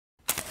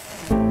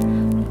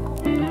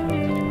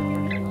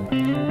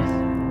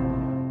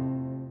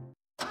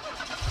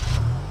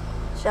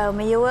Show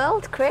me your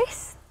world,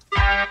 Chris.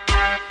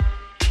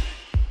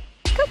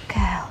 Good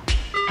girl.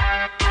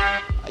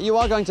 You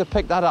are going to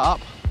pick that up.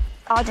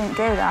 I didn't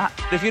do that.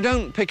 If you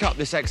don't pick up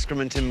this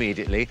excrement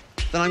immediately,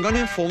 then I'm going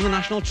to inform the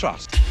National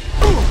Trust.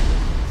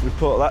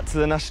 Report that to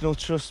the National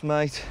Trust,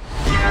 mate.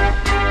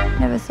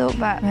 Never thought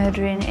about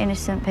murdering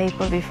innocent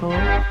people before.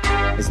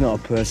 He's not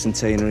a person,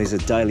 Tina, he's a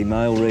Daily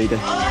Mail reader.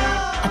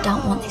 I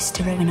don't want this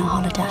to ruin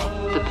our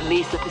holiday. The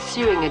police are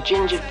pursuing a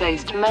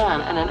ginger-faced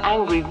man and an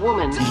angry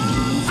woman.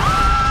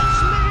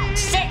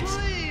 Sit!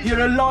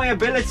 You're a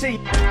liability.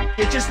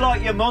 You're just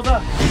like your mother.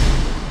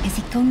 Has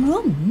it gone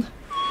wrong?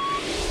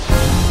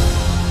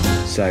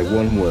 Say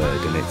one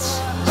word and it's...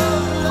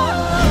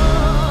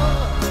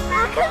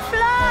 I can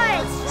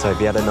fly! So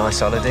have you had a nice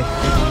holiday?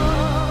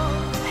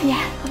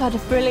 Yeah, I've had a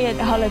brilliant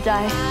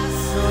holiday.